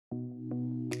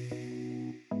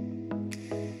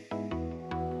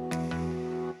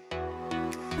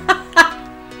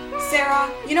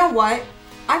Sarah, you know what?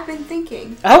 I've been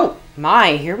thinking. Oh,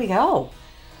 my, here we go.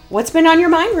 What's been on your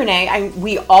mind, Renee?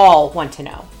 We all want to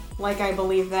know. Like I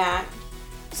believe that.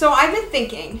 So I've been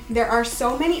thinking, there are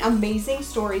so many amazing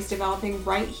stories developing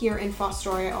right here in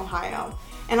Fostoria, Ohio.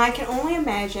 And I can only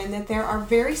imagine that there are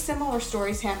very similar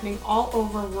stories happening all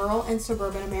over rural and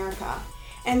suburban America.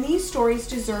 And these stories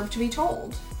deserve to be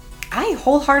told. I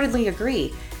wholeheartedly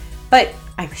agree. But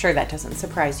I'm sure that doesn't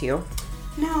surprise you.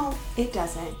 No, it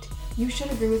doesn't. You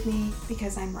should agree with me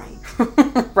because I'm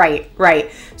right. Right.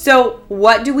 So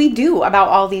what do we do about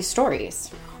all these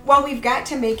stories? Well, we've got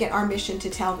to make it our mission to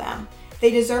tell them.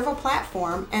 They deserve a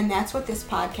platform, and that's what this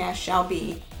podcast shall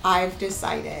be. I've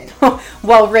decided.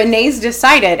 Well, Renee's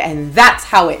decided, and that's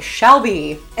how it shall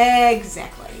be.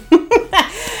 Exactly.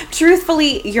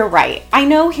 Truthfully, you're right. I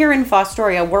know here in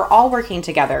Fostoria, we're all working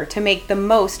together to make the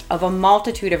most of a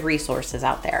multitude of resources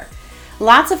out there.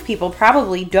 Lots of people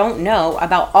probably don't know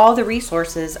about all the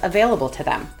resources available to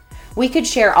them. We could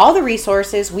share all the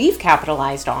resources we've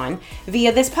capitalized on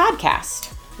via this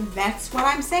podcast. That's what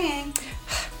I'm saying.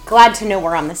 Glad to know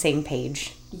we're on the same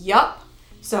page. Yup.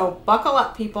 So buckle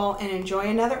up, people, and enjoy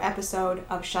another episode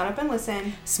of Shut Up and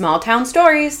Listen. Small Town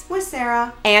Stories With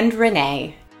Sarah. And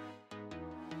Renee.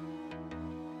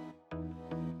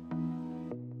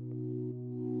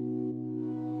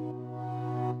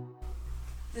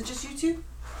 Is it just you two?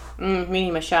 Me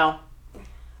and Michele.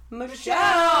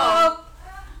 Michele!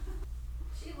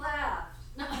 She laughed.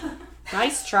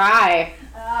 Nice try.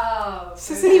 Oh. This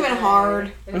isn't even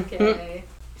hard. Okay.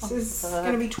 This is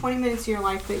going to be 20 minutes of your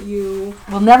life that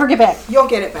We'll never get back. you'll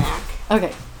get it back.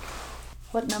 Okay.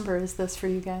 What number is this for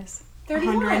you guys?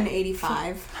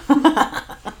 185.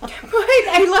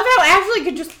 I love how Ashley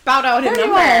could just spout out a 31.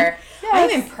 number. Yes. I'm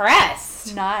impressed.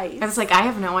 Nice. I was like, I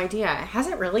have no idea. Has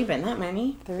it really been that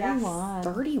many? 31.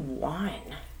 31.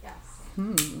 Yes.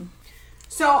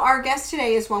 So our guest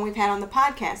today is one we've had on the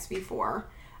podcast before.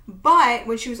 But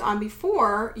when she was on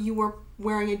before, you were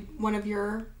wearing one of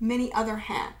your many other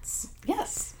hats.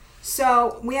 Yes.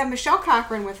 So we have Michele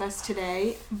Cochran with us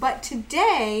today. But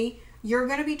today, you're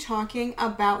going to be talking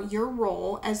about your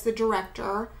role as the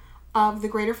director of the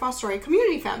Greater Fostoria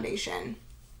Community Foundation.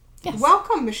 Yes.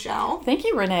 Welcome, Michele. Thank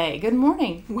you, Renee. Good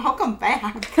morning. Welcome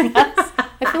back.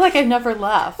 I feel like I've never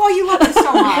left. Well, you love us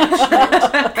so much.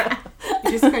 That you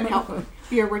just couldn't help but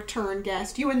be a return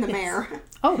guest. You and the mayor.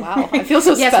 Oh, wow. I feel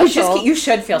so Yes, special. you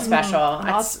should feel special. An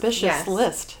auspicious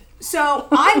list. So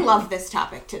I love this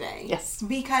topic today. Yes.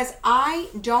 Because I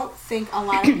don't think a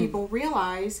lot of people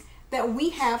realize that we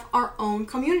have our own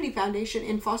community foundation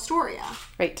in Fostoria.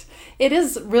 Right. It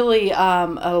is really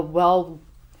a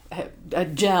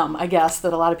gem, I guess,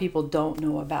 that a lot of people don't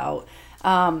know about.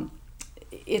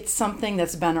 It's something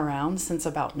that's been around since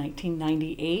about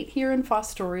 1998 here in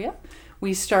Fostoria.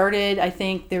 We started, I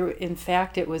think,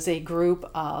 it was a group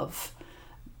of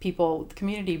people. The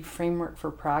Community Framework for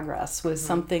Progress was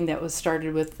something that was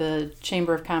started with the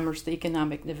Chamber of Commerce, the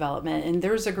Economic Development, and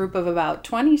there's a group of about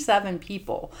 27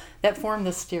 people that formed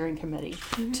the steering committee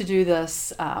to do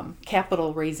this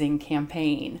capital raising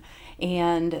campaign.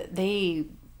 And they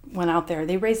went out there,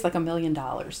 they raised like $1 million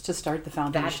to start the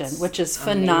foundation, which is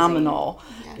phenomenal.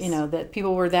 Yes. You know, that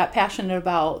people were that passionate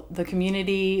about the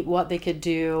community, what they could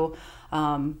do.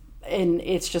 And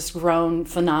it's just grown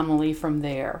phenomenally from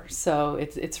there. So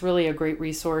it's really a great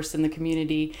resource in the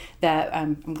community that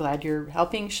I'm glad you're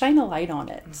helping shine a light on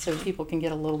it so people can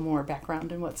get a little more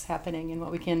background in what's happening and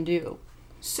what we can do.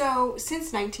 So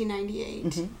since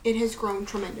 1998, it has grown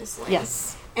tremendously.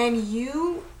 Yes. And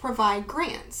you provide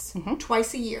grants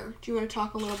twice a year. Do you want to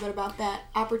talk a little bit about that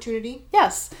opportunity?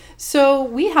 Yes. So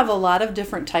we have a lot of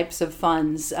different types of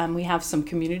funds. We have some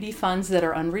community funds that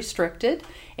are unrestricted,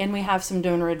 and we have some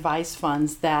donor advised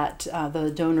funds that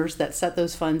the donors that set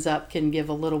those funds up can give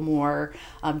a little more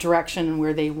direction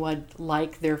where they would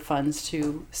like their funds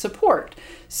to support.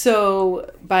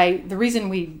 So the reason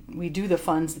we do the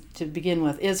funds to begin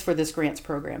with is for this grants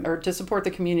program, or to support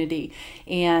the community.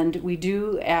 And we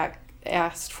do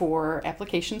asked for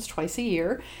applications twice a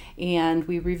year, and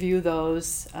we review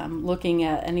those, looking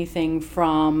at anything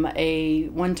from a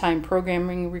one-time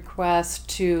programming request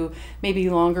to maybe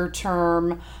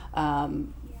longer-term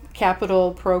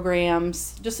capital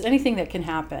programs, just anything that can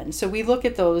happen. So we look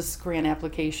at those grant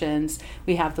applications,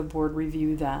 we have the board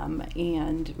review them,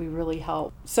 and we really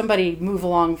help somebody move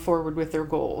along forward with their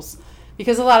goals.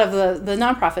 Because a lot of the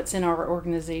nonprofits in our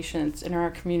organizations, in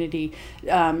our community,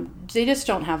 they just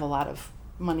don't have a lot of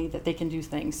money that they can do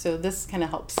things. So this kind of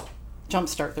helps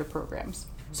jumpstart their programs.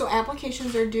 So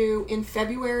applications are due in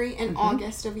February and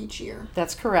August of each year.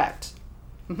 That's correct.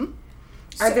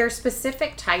 Are there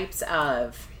specific types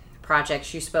of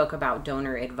projects, you spoke about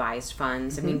donor advised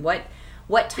funds. I mean,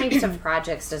 what types of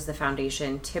projects does the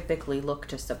foundation typically look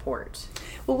to support?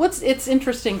 Well, it's an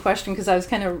interesting question because I was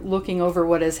kind of looking over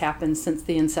what has happened since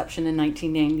the inception in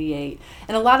 1998.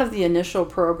 And a lot of the initial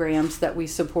programs that we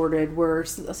supported were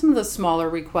some of the smaller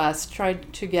requests,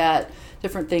 tried to get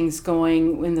different things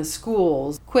going in the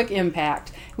schools, quick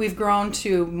impact. We've grown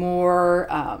to more,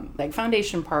 like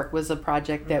Foundation Park was a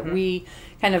project that we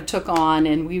kind of took on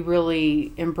and we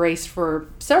really embraced for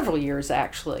several years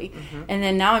actually. And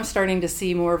then now I'm starting to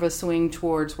see more of a swing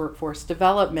towards workforce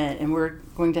development, and we're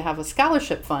going to have a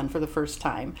scholarship fund for the first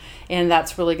time, and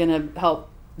that's really going to help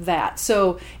that.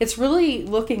 So it's really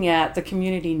looking at the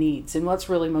community needs and what's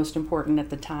really most important at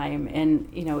the time. And,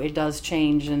 you know, it does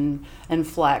change and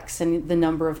flex, and the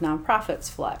number of nonprofits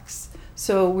flex.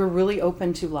 So we're really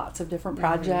open to lots of different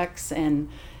projects, and,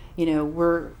 you know,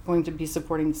 we're going to be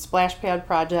supporting the Splash Pad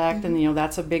project, and, you know,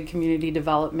 that's a big community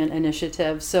development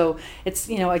initiative. So it's,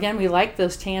 you know, again, we like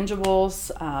those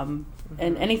tangibles,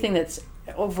 and anything that's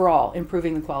overall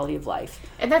improving the quality of life.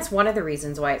 And that's one of the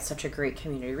reasons why it's such a great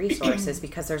community resource is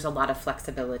because there's a lot of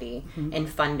flexibility in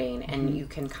funding, and you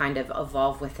can kind of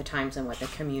evolve with the times and what the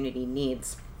community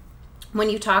needs. When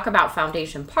you talk about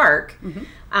Foundation Park,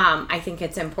 I think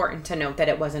it's important to note that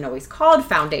it wasn't always called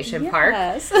Foundation Park.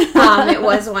 It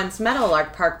was once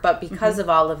Meadowlark Park, but because of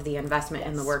all of the investment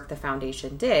and the work the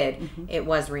foundation did, it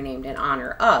was renamed in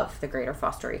honor of the Greater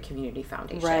Fostoria Community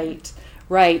Foundation.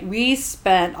 Right. We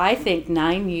spent, I think,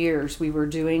 9 years we were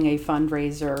doing a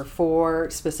fundraiser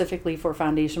specifically for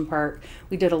Foundation Park.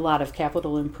 We did a lot of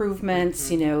capital improvements.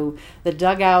 You know, the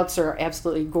dugouts are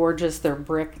absolutely gorgeous. They're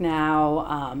brick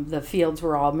now. The fields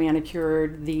were all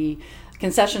manicured. The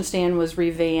concession stand was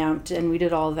revamped, and we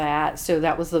did all that. So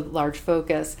that was a large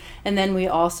focus. And then we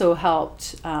also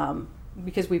helped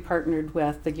because we partnered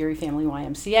with the Geary Family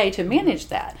YMCA to manage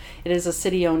that. It is a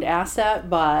city-owned asset,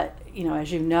 but, you know,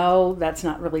 as you know, that's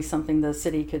not really something the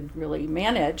city could really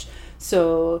manage.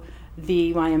 So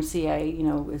the YMCA, you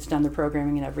know, has done the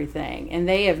programming and everything. And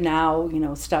they have now, you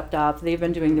know, stepped up. They've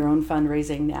been doing their own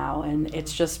fundraising now, and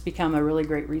it's just become a really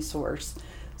great resource.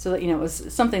 So that, you know, it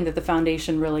was something that the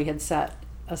foundation really had set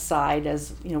aside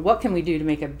as, you know, what can we do to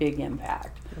make a big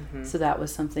impact? So that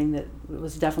was something that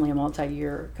was definitely a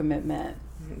multi-year commitment.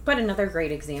 But another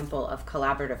great example of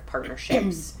collaborative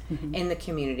partnerships in the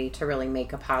community to really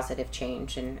make a positive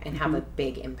change and have a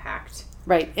big impact.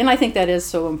 Right. And I think that is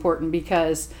so important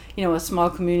because, you know, a small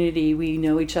community, we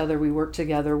know each other, we work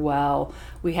together well.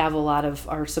 We have a lot of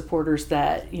our supporters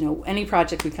that, you know, any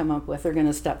project we come up with, they're going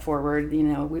to step forward. You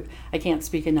know, I can't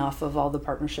speak enough of all the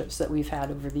partnerships that we've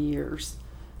had over the years.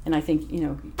 And I think, you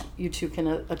know, you two can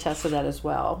attest to that as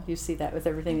well. You see that with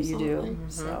everything that you do.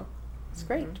 So it's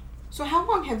great. So how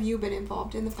long have you been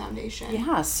involved in the foundation?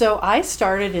 Yeah, so I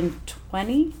started in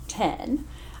 2010.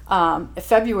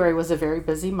 February was a very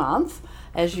busy month.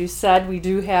 As you said, we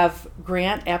do have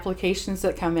grant applications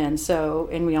that come in. So,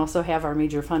 and we also have our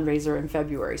major fundraiser in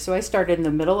February. So I started in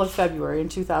the middle of February in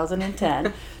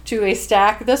 2010 to a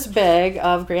stack this big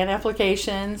of grant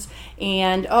applications.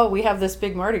 And, we have this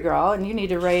big Mardi Gras and you need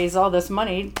to raise all this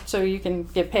money so you can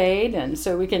get paid and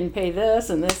so we can pay this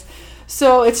and this.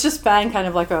 So it's just been kind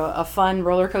of like a fun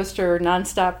roller coaster,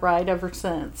 nonstop ride ever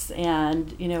since.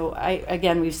 And, you know,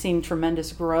 we've seen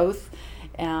tremendous growth.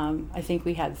 I think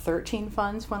we had 13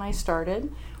 funds when I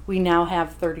started. We now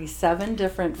have 37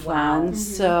 different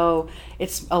funds. So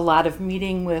it's a lot of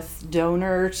meeting with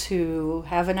donors who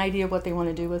have an idea what they want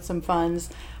to do with some funds,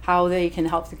 how they can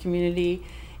help the community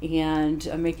and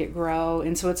make it grow.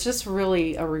 And so it's just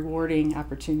really a rewarding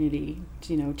opportunity,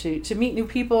 you know, to meet new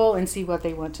people and see what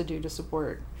they want to do to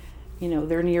support, you know,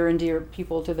 their near and dear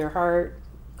people to their heart,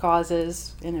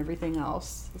 causes, and everything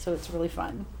else. So it's really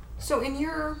fun. So in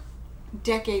your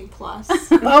decade plus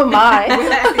oh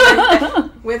my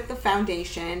with the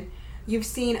foundation, you've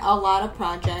seen a lot of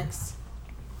projects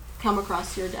come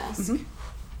across your desk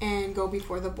and go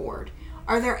before the board.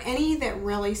 Are there any that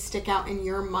really stick out in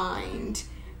your mind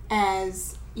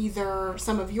as either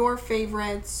some of your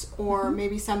favorites or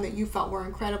maybe some that you felt were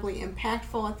incredibly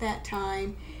impactful at that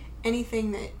time?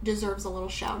 Anything that deserves a little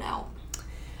shout out?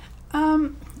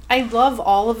 I love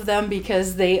all of them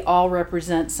because they all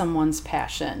represent someone's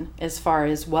passion as far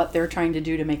as what they're trying to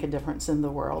do to make a difference in the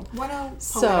world. What a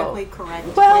politically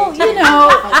correct well, way to you know,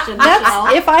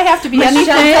 that's, if I have to be anything,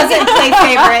 doesn't say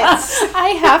favorites.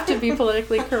 I have to be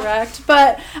politically correct.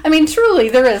 But I mean, truly,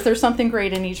 there's something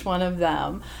great in each one of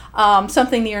them.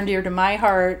 Something near and dear to my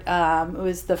heart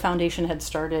was the foundation had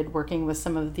started working with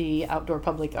some of the outdoor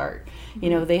public art. You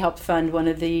know, they helped fund one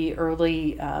of the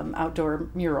early outdoor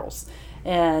murals,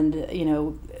 and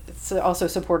it's also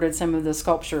supported some of the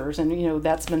sculptures, and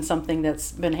that's been something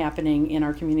that's been happening in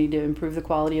our community to improve the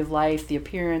quality of life, the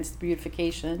appearance, the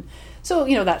beautification. So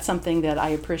that's something that I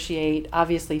appreciate.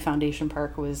 Obviously, Foundation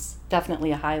Park was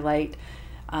definitely a highlight.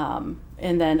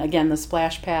 And then again, the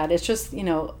splash pad, it's just,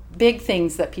 big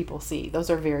things that people see. Those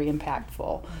are very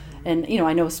impactful. And,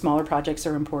 I know smaller projects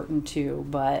are important too,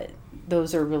 but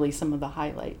those are really some of the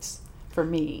highlights for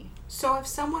me. So if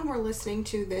someone were listening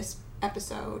to this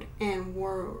episode and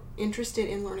were interested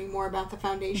in learning more about the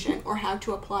foundation or how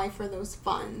to apply for those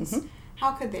funds,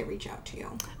 how could they reach out to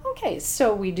you? Okay,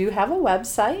 so we do have a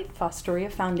website,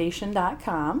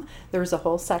 FostoriaFoundation.com. There's a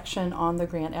whole section on the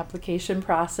grant application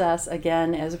process.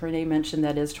 Again, as Renee mentioned,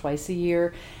 that is twice a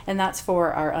year, and that's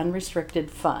for our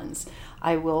unrestricted funds.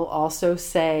 I will also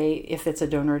say if it's a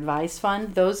donor advised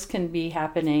fund, those can be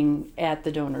happening at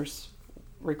the donor's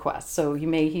request. So you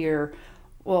may hear,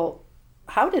 well,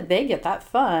 how did they get that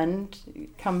fund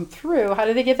come through? How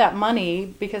did they get that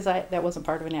money? Because that wasn't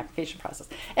part of an application process.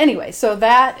 Anyway, so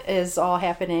that is all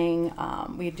happening.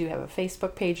 We do have a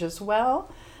Facebook page as well.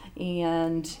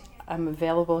 And I'm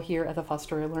available here at the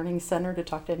Fostoria Learning Center to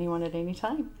talk to anyone at any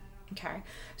time. Okay.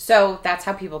 So that's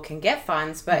how people can get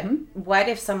funds. But what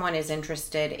if someone is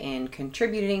interested in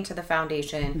contributing to the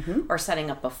foundation or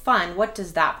setting up a fund? What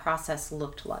does that process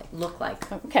look like?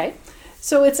 Okay.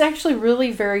 So it's actually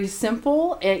really very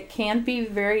simple. It can be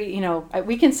very,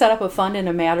 we can set up a fund in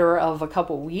a matter of a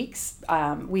couple weeks.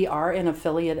 We are an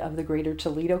affiliate of the Greater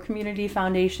Toledo Community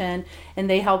Foundation, and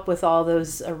they help with all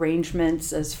those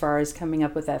arrangements as far as coming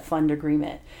up with that fund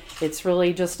agreement. It's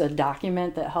really just a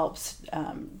document that helps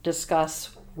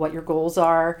discuss what your goals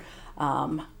are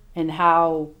and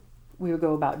how we would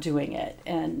go about doing it.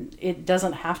 And it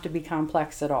doesn't have to be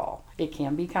complex at all. It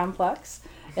can be complex.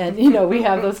 And, we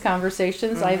have those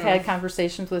conversations. I've had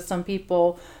conversations with some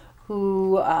people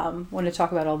who want to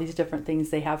talk about all these different things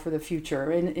they have for the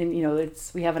future. And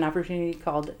we have an opportunity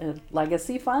called a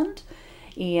legacy fund,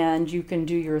 and you can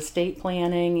do your estate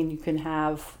planning and you can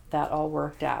have that all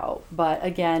worked out. But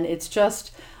again, it's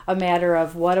just a matter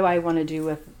of what do I want to do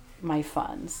with my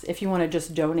funds. If you want to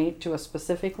just donate to a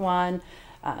specific one,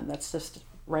 that's just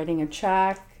writing a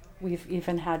check. We've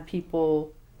even had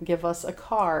people give us a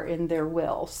car in their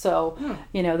will. So,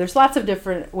 there's lots of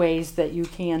different ways that you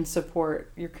can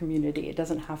support your community. It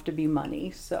doesn't have to be money.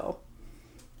 So,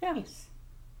 yeah. Nice.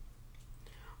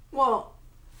 Well,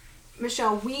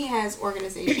 Michele, we as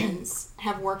organizations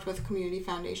have worked with Community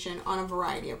Foundation on a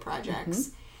variety of projects.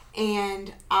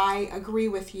 And I agree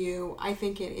with you. I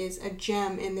think it is a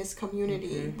gem in this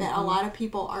community that a lot of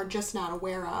people are just not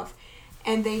aware of.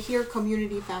 And they hear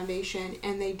Community Foundation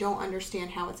and they don't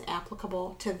understand how it's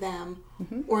applicable to them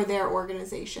or their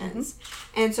organizations.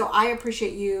 And so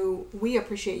we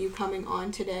appreciate you coming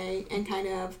on today and kind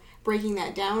of breaking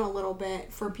that down a little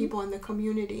bit for people in the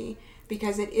community,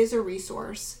 because it is a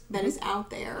resource that is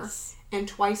out there. Yes. And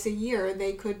twice a year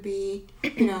they could be,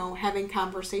 having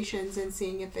conversations and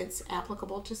seeing if it's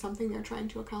applicable to something they're trying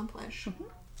to accomplish.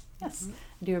 Yes,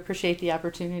 I do appreciate the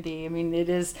opportunity. I mean,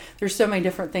 there's so many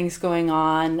different things going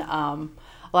on.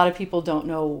 A lot of people don't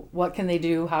know what can they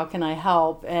do, how can I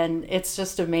help, and it's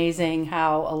just amazing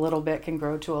how a little bit can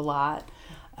grow to a lot.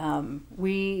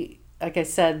 Like I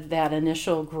said, that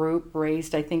initial group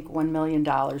raised, I think, $1 million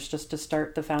just to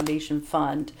start the foundation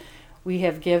fund. We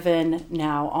have given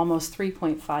now almost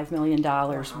 $3.5 million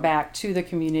back to the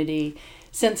community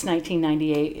since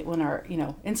 1998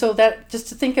 and so that just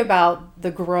to think about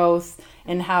the growth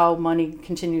and how money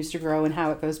continues to grow and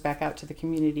how it goes back out to the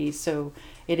community. So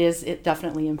it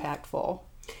definitely impactful.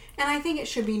 And I think it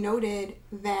should be noted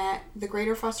that the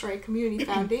Greater Fostoria Community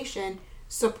Foundation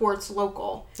supports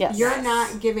local. Yes. You're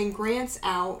not giving grants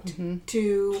out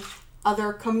to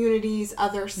other communities,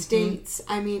 other states.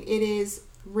 I mean, it is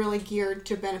really geared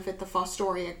to benefit the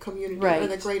Fostoria community or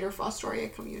the Greater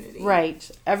Fostoria community. Right.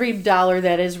 Every dollar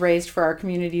that is raised for our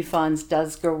community funds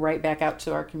does go right back out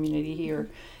to our community here.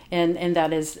 And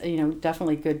that is,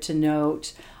 definitely good to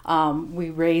note.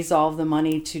 We raise all of the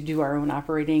money to do our own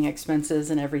operating expenses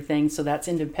and everything. So that's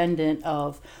independent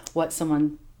of what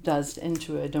someone does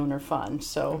into a donor fund.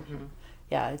 So,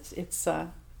 yeah, it's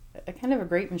a kind of a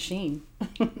great machine.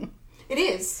 It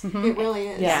is. It really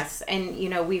is. Yes. And,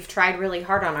 we've tried really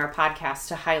hard on our podcast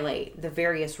to highlight the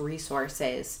various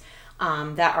resources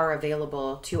that are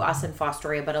available to us in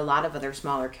Fostoria, but a lot of other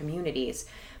smaller communities.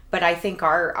 But I think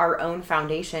our own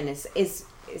foundation is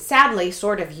sadly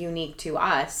sort of unique to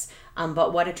us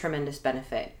But what a tremendous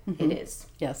benefit it is.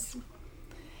 Yes.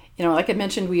 You know, like I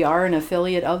mentioned, we are an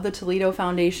affiliate of the Toledo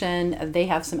Foundation. They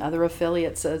have some other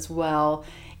affiliates as well.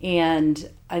 And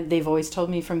they've always told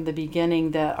me from the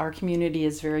beginning that our community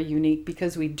is very unique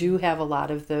because we do have a lot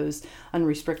of those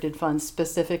unrestricted funds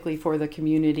specifically for the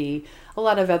community. A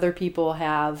lot of other people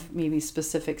have maybe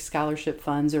specific scholarship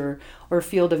funds or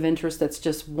field of interest that's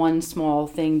just one small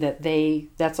thing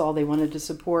that's all they wanted to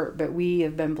support. But we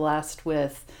have been blessed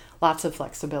with lots of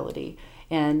flexibility,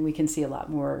 and we can see a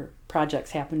lot more projects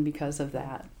happen because of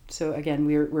that. So again,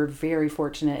 we're very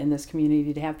fortunate in this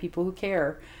community to have people who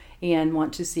care and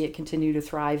want to see it continue to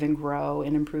thrive and grow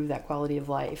and improve that quality of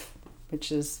life,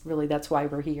 which is really, that's why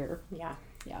we're here. Yeah.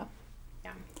 Yeah.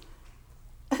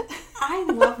 I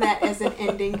love that as an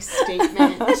ending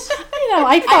statement. I know,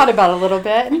 I thought about it a little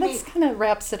bit, and that kind of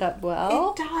wraps it up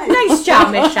well. It does. Nice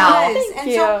job, Michelle. It does. Thank And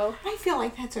you. so I feel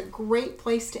like that's a great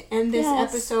place to end this Yes,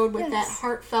 episode with yes. that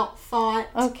heartfelt thought.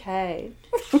 Okay.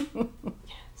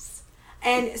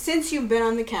 And since you've been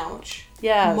on the couch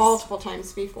Yes. multiple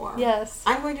times before, Yes.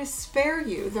 I'm going to spare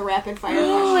you the rapid fire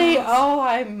Really? questions. Oh,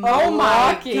 I'm Oh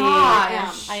my lucky.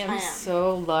 gosh. I am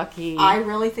so lucky. I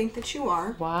really think that you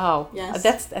are. Wow. Yes.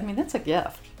 That's a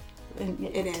gift. And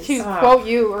It is. To quote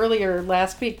you earlier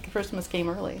last week, Christmas came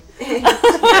early.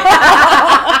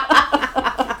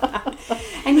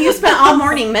 And you spent all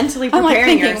morning mentally I'm like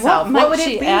preparing thinking, yourself. what might would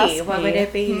she it be? ask What me? would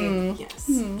it be?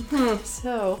 Yes.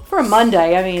 So, for a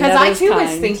Monday, I mean, Because that I is too was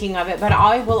kind. thinking of it, but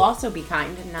I will also be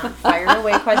kind and not fire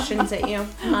away questions at you.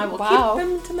 I will Wow. keep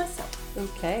them to myself.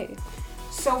 Okay.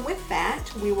 So with that,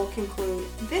 we will conclude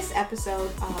this episode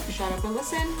of Shut Up and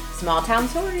Listen Small town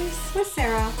stories with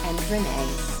Sarah. and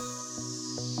Renee.